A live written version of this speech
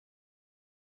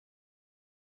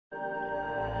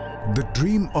The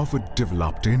dream of a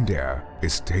developed India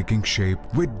is taking shape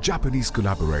with Japanese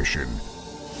collaboration.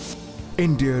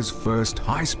 India's first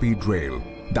high-speed rail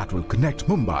that will connect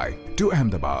Mumbai to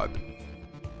Ahmedabad.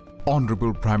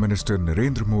 Honorable Prime Minister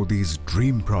Narendra Modi's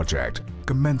dream project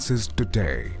commences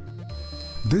today.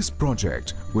 This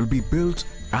project will be built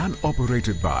and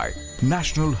operated by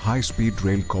National High Speed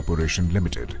Rail Corporation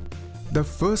Limited. The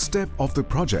first step of the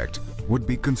project would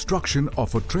be construction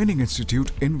of a training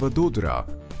institute in Vadodara,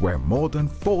 where more than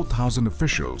 4,000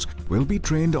 officials will be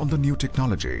trained on the new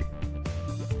technology.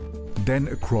 Then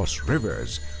across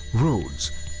rivers,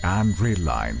 roads and rail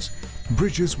lines,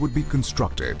 bridges would be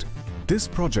constructed. This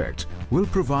project will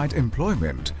provide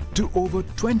employment to over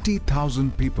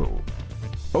 20,000 people.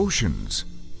 Oceans,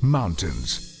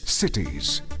 mountains,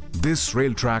 cities. This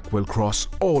rail track will cross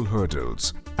all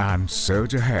hurdles and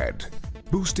surge ahead,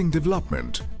 boosting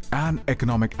development and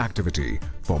economic activity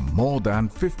for more than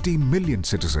 50 million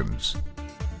citizens.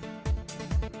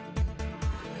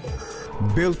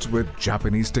 Built with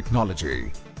Japanese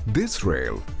technology, this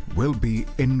rail will be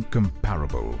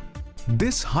incomparable.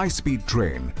 This high-speed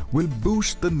train will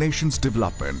boost the nation's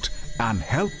development and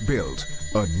help build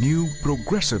a new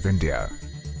progressive India.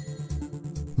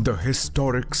 The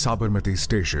historic Sabarmati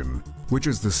station, which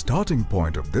is the starting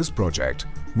point of this project,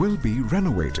 will be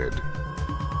renovated.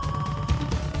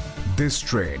 This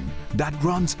train that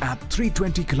runs at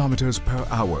 320 kilometers per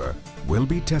hour will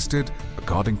be tested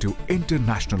according to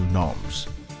international norms.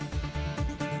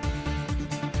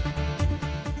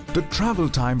 The travel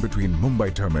time between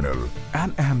Mumbai terminal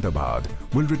and Ahmedabad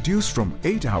will reduce from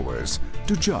 8 hours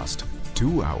to just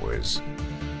 2 hours.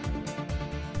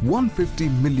 150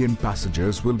 million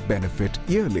passengers will benefit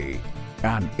yearly,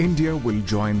 and India will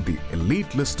join the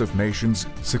elite list of nations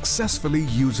successfully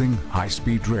using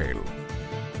high-speed rail.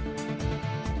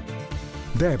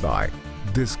 Thereby,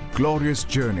 this glorious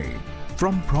journey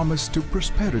from promise to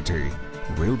prosperity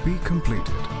will be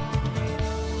completed.